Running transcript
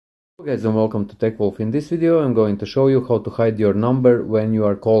Hello guys and welcome to TechWolf. In this video I'm going to show you how to hide your number when you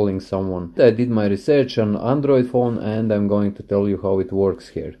are calling someone. I did my research on Android phone and I'm going to tell you how it works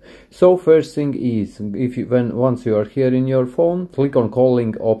here. So first thing is, once you are here in your phone, click on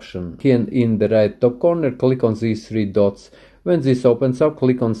calling option. Here in the right top corner, click on these three dots. When this opens up,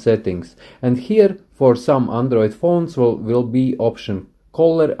 click on settings, and here for some Android phones will be option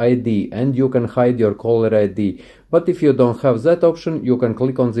caller ID, and you can hide your caller ID. But if you don't have that option, you can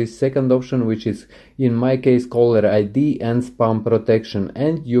click on this second option, which is in my case caller ID and spam protection,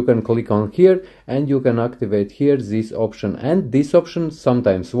 and you can click on here and you can activate here this option. And this option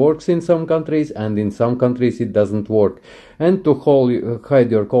sometimes works in some countries and in some countries it doesn't work. And to hide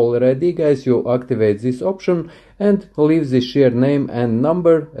your caller ID, guys, you activate this option and leave the shared name and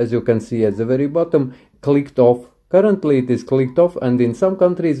number, as you can see at the very bottom, clicked off. Currently it is clicked off, and in some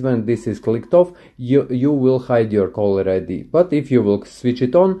countries when this is clicked off, you will hide your caller ID. But if you will switch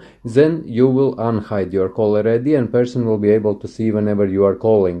it on, then you will unhide your caller ID and person will be able to see whenever you are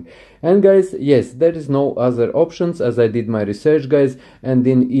calling. And guys, yes, there is no other options, as I did my research, guys, and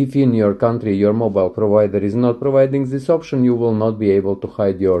if in your country your mobile provider is not providing this option, you will not be able to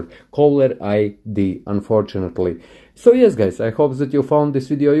hide your caller ID, unfortunately. So yes guys, I hope that you found this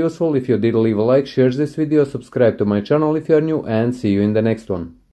video useful. If you did, leave a like, share this video, subscribe to my channel if you are new, and see you in the next one.